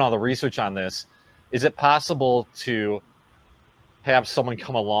all the research on this. Is it possible to have someone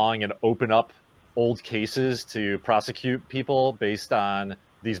come along and open up old cases to prosecute people based on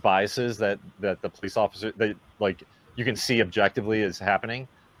these biases that the police officer you can see objectively is happening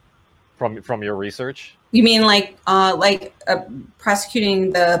from your research? You mean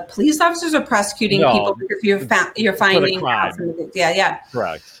prosecuting the police officers or prosecuting people because you're finding out from the, yeah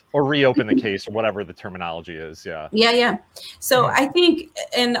correct, or reopen the case or whatever the terminology is. Yeah. So I think,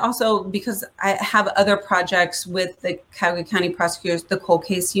 and also because I have other projects with the Cuyahoga County prosecutors, the cold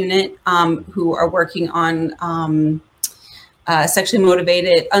case unit, who are working on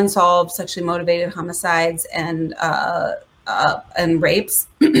unsolved sexually motivated homicides and rapes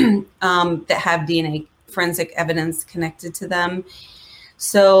that have DNA forensic evidence connected to them.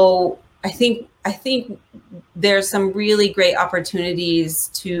 So I think there's some really great opportunities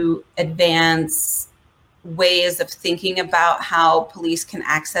to advance ways of thinking about how police can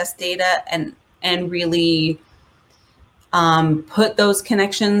access data and really put those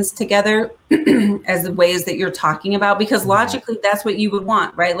connections together as the ways that you're talking about, because logically that's what you would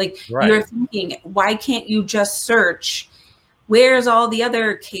want, right? You're thinking, why can't you just search where's all the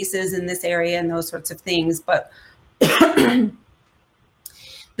other cases in this area and those sorts of things? But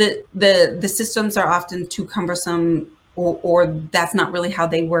the systems are often too cumbersome, or that's not really how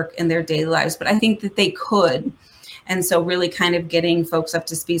they work in their daily lives. But I think that they could. And so really kind of getting folks up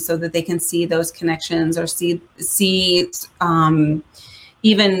to speed so that they can see those connections, or see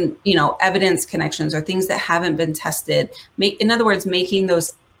even, you know, evidence connections or things that haven't been tested. In other words, making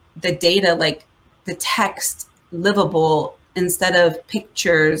the data, like the text, livable instead of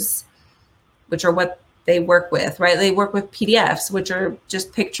pictures, which are what they work with, right? They work with PDFs, which are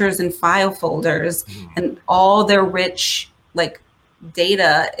just pictures and file folders, and all their rich, like,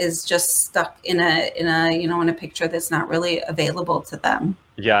 data is just stuck in a picture that's not really available to them.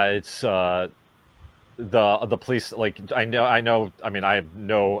 Yeah, it's the police, like, I know, I mean, I have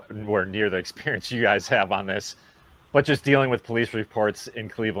nowhere near the experience you guys have on this, but just dealing with police reports in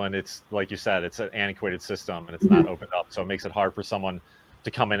Cleveland, it's like you said, it's an antiquated system, and it's not opened up, so it makes it hard for someone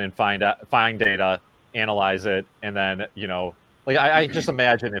to come in and find data, analyze it, and then, you know, like, I just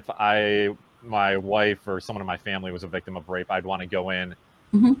imagine if my wife or someone in my family was a victim of rape, I'd want to go in,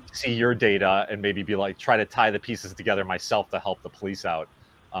 see your data, and maybe be like, try to tie the pieces together myself to help the police out.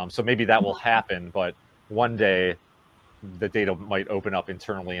 So maybe that will happen, but one day the data might open up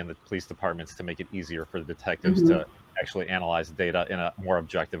internally in the police departments to make it easier for the detectives to actually analyze the data in a more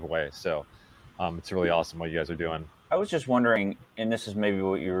objective way. So it's really awesome what you guys are doing. I was just wondering, and this is maybe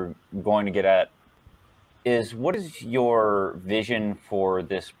what you're going to get at, is what is your vision for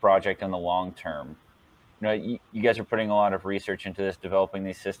this project in the long term? You know, you guys are putting a lot of research into this, developing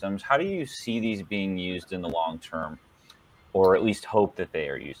these systems. How do you see these being used in the long term, or at least hope that they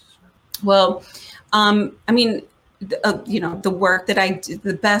are used? Well, I mean, the work that I do,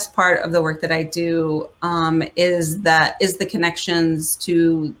 the best part of the work that I do is the connections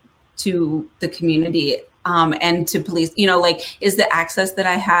to the community. And to police, you know, like, is the access that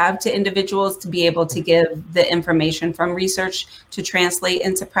I have to individuals to be able to give the information from research to translate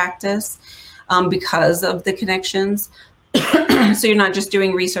into practice, because of the connections. So you're not just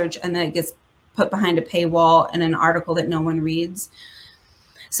doing research and then it gets put behind a paywall in an article that no one reads.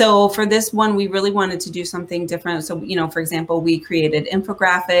 So for this one, we really wanted to do something different. So, you know, for example, we created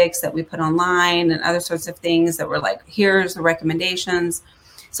infographics that we put online and other sorts of things that were like, here's the recommendations.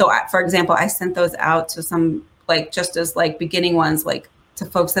 So, for example, I sent those out to some, like, just as like beginning ones, like to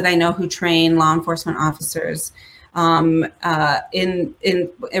folks that I know who train law enforcement officers in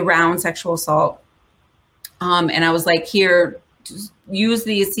around sexual assault. And I was like, here, just use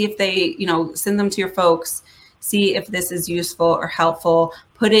these, see if they, you know, send them to your folks, see if this is useful or helpful,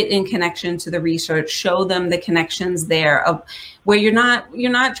 put it in connection to the research, show them the connections there of where you're not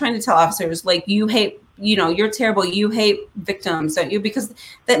trying to tell officers, like, you hate, you know, you're terrible, you hate victims, don't you? Because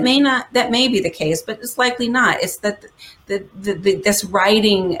that may be the case, but it's likely not. It's that this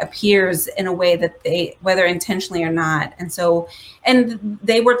writing appears in a way that they, whether intentionally or not. And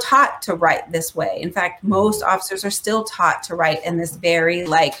they were taught to write this way. In fact, most officers are still taught to write in this very,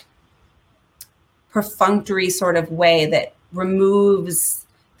 like, perfunctory sort of way that removes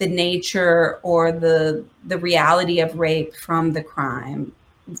the nature or the reality of rape from the crime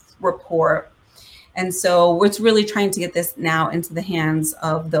report. And so we're really trying to get this now into the hands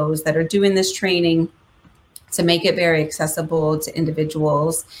of those that are doing this training to make it very accessible to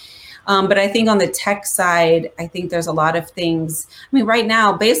individuals. But I think on the tech side, I think there's a lot of things. I mean, right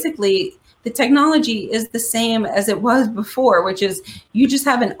now, basically, the technology is the same as it was before, which is you just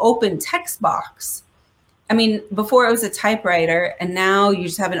have an open text box. I mean, before it was a typewriter, and now you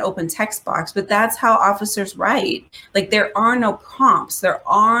just have an open text box, but that's how officers write. Like, there are no prompts, there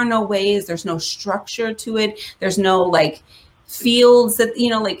are no ways, there's no structure to it. There's no, like, fields that, you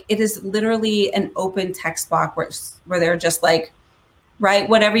know, like, it is literally an open text box where they're just like, write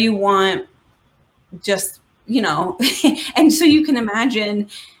whatever you want, just, you know, and so you can imagine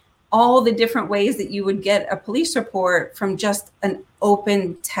all the different ways that you would get a police report from just an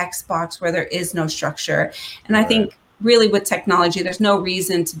open text box where there is no structure. And I think really with technology, there's no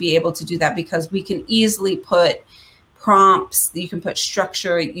reason to be able to do that, because we can easily put prompts, you can put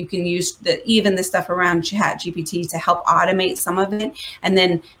structure, you can use even the stuff around ChatGPT to help automate some of it, and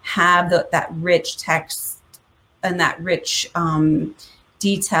then have that rich text and that rich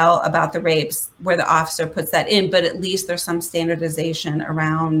detail about the rapes where the officer puts that in, but at least there's some standardization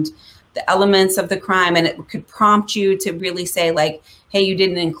around the elements of the crime, and it could prompt you to really say, like, hey, you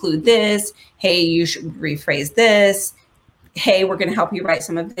didn't include this, hey, you should rephrase this, hey, we're going to help you write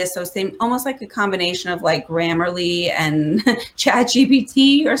some of this. So same, almost like a combination of like Grammarly and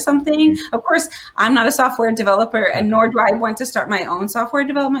ChatGPT or something. Of course, I'm not a software developer, and nor do I want to start my own software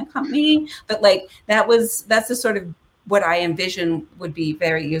development company, but like that's the sort of what I envision would be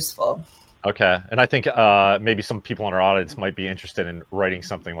very useful. Okay, and I think maybe some people in our audience might be interested in writing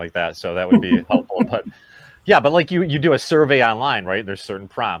something like that, so that would be helpful. But yeah, but like you do a survey online, right? There's certain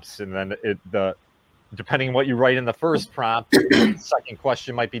prompts, and then depending on what you write in the first prompt, the second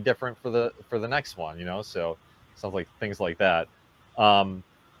question might be different for the next one, you know. So sounds like things like that.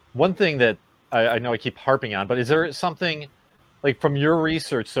 One thing that I know I keep harping on, but is there something like from your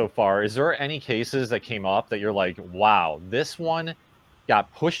research so far? Is there any cases that came up that you're like, wow, this one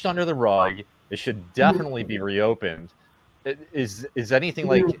got pushed under the rug? It should definitely be reopened. Is anything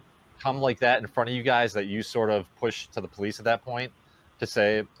like come like that in front of you guys that you sort of push to the police at that point to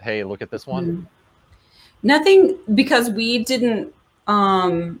say, hey, look at this one? Nothing, because we didn't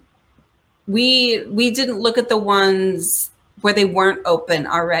we didn't look at the ones where they weren't open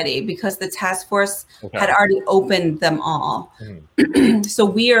already, because the task force had already opened them all. So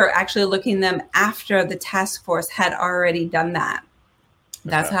we are actually looking them after the task force had already done that.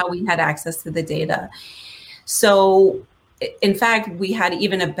 That's how we had access to the data. So in fact, we had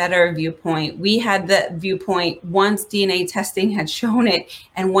even a better viewpoint. We had the viewpoint once DNA testing had shown it,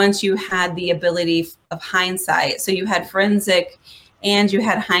 and once you had the ability of hindsight. So you had forensic and you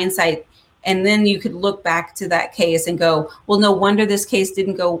had hindsight, and then you could look back to that case and go, well, no wonder this case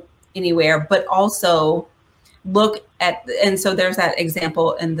didn't go anywhere. But also look at, and so there's that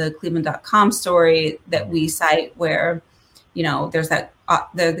example in the Cleveland.com story that we cite where, you know, there's that,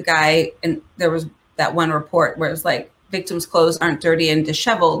 the guy, and there was that one report where it's like, victims' clothes aren't dirty and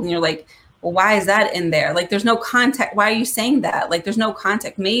disheveled. And you're like, well, why is that in there? Like, there's no context. Why are you saying that? Like, there's no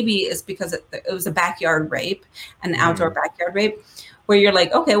context. Maybe it's because it was a backyard rape, an outdoor backyard rape, where you're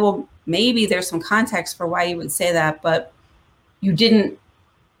like, okay, well, maybe there's some context for why you would say that, but you didn't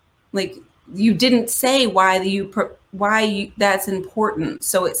say why that's important.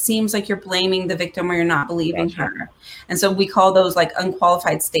 So it seems like you're blaming the victim or you're not believing her. And so we call those like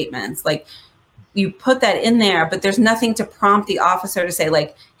unqualified statements. Like, you put that in there, but there's nothing to prompt the officer to say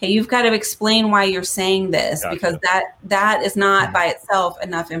like, hey, you've got to explain why you're saying this, because that is not by itself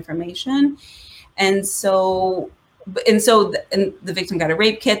enough information. And the victim got a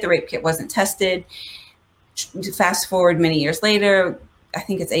rape kit. The rape kit wasn't tested. Fast forward many years later, I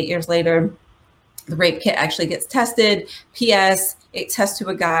think it's 8 years later, the rape kit actually gets tested. P.S. It tests to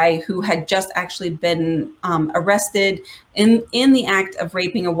a guy who had just actually been arrested in the act of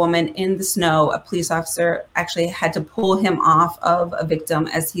raping a woman in the snow. A police officer actually had to pull him off of a victim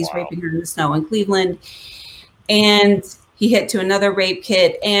as he's raping her in the snow in Cleveland. And he hit to another rape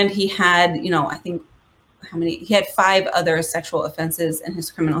kit, and he had, you know, I think he had 5 other sexual offenses in his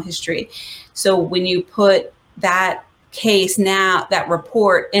criminal history. So when you put that case now, that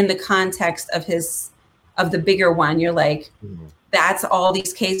report in the context of the bigger one, you're like, that's all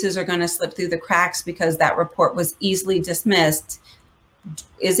these cases are going to slip through the cracks because that report was easily dismissed.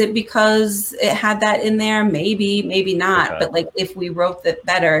 Is it because it had that in there? Maybe, maybe not. But like, if we wrote that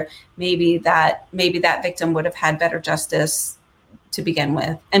better, maybe that victim would have had better justice to begin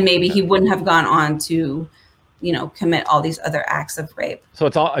with. And maybe he wouldn't have gone on to, you know, commit all these other acts of rape. So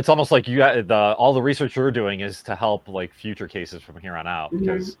it's almost like all the research you're doing is to help like future cases from here on out,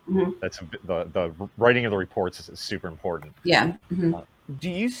 because that's the writing of the reports is super important. Yeah. Do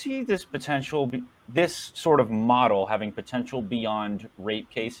you see this potential, this sort of model having potential beyond rape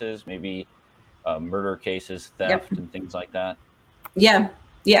cases, maybe murder cases, theft, and things like that? Yeah.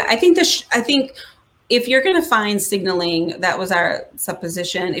 I think if you're going to find signaling, that was our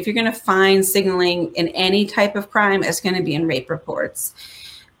supposition. If you're going to find signaling in any type of crime, it's going to be in rape reports.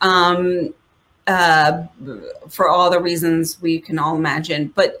 For all the reasons we can all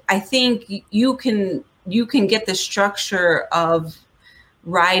imagine. But I think you can get the structure of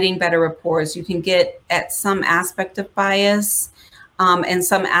writing better reports. You can get at some aspect of bias and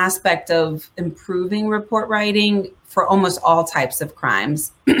some aspect of improving report writing for almost all types of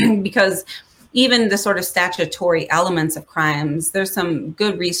crimes, because even the sort of statutory elements of crimes, there's some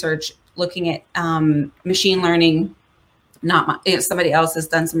good research looking at machine learning. Somebody else has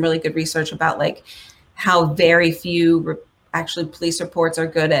done some really good research about like how very few actually police reports are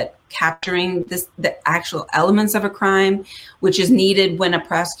good at capturing the actual elements of a crime, which is needed when a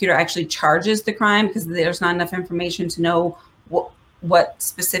prosecutor actually charges the crime, because there's not enough information to know what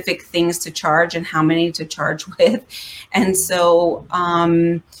specific things to charge and how many to charge with. And so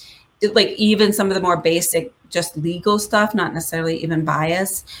like even some of the more basic, just legal stuff, not necessarily even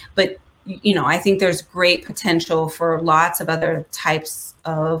bias, but you know, I think there's great potential for lots of other types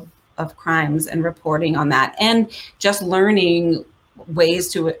of crimes and reporting on that, and just learning ways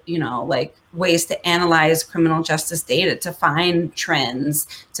to, you know, like ways to analyze criminal justice data to find trends,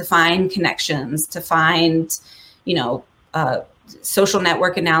 to find connections, to find, you know, social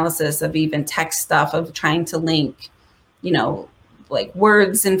network analysis of even text stuff, of trying to link, you know, like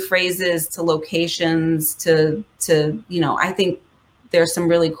words and phrases to locations to, you know, I think there's some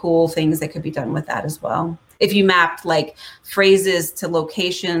really cool things that could be done with that as well. If you mapped like phrases to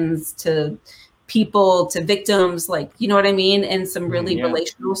locations, to people, to victims, like, you know what I mean? And some really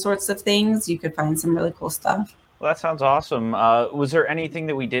relational sorts of things, you could find some really cool stuff. Well, that sounds awesome. Was there anything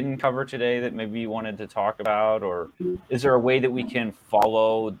that we didn't cover today that maybe you wanted to talk about, or is there a way that we can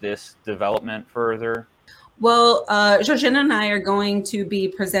follow this development further? Well, Georgina and I are going to be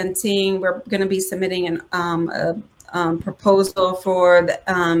presenting, we're going to be submitting a proposal for the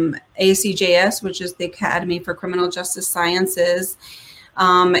ACJS, which is the Academy for Criminal Justice Sciences,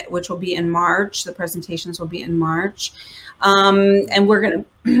 which will be in March. The presentations will be in March. And we're going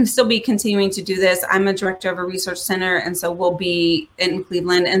to still be continuing to do this. I'm a director of a research center, and so we'll be in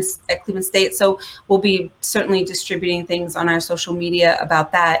Cleveland and at Cleveland State. So we'll be certainly distributing things on our social media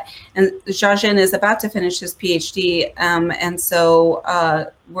about that. And Jiajin is about to finish his PhD. And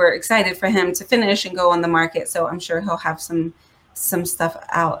so we're excited for him to finish and go on the market. So I'm sure he'll have some stuff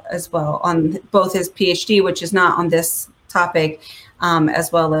out as well on both his PhD, which is not on this topic,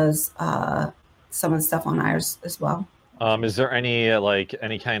 as well as some of the stuff on ours as well. Is there any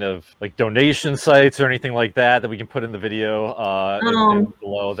kind of like donation sites or anything like that we can put in the video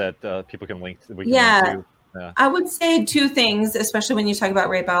below that people can link to? Link to? Yeah. I would say two things, especially when you talk about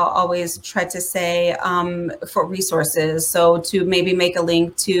rape. I'll always try to say for resources. So to maybe make a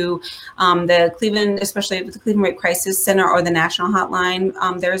link to the Cleveland, especially the Cleveland Rape Crisis Center or the national hotline.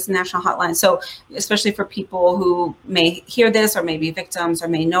 There's a national hotline. So especially for people who may hear this or may be victims or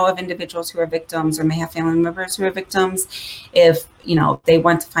may know of individuals who are victims or may have family members who are victims, if, you know, they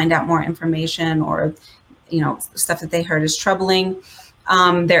want to find out more information or, you know, stuff that they heard is troubling.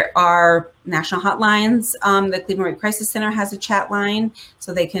 There are national hotlines. The Cleveland Rape Crisis Center has a chat line,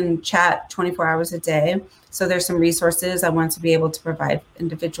 so they can chat 24 hours a day. So there's some resources I want to be able to provide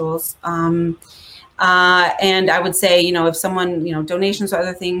individuals. And I would say, you know, if someone, you know, donations or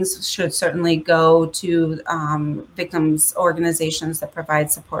other things should certainly go to victims organizations that provide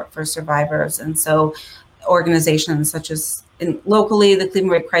support for survivors. And so organizations such as locally, the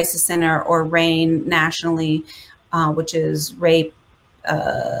Cleveland Rape Crisis Center, or RAINN nationally, which is Rape,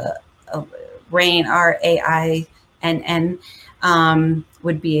 RAINN, RAINN,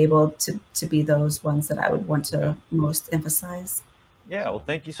 would be able to be those ones that I would want to most emphasize. Yeah, well,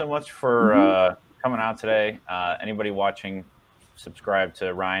 thank you so much for coming out today. Anybody watching, subscribe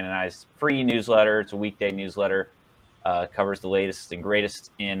to Ryan and I's free newsletter. It's a weekday newsletter. Covers the latest and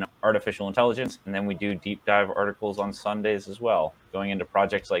greatest in artificial intelligence, and then we do deep dive articles on Sundays as well, going into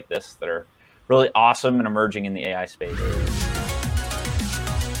projects like this that are really awesome and emerging in the AI space.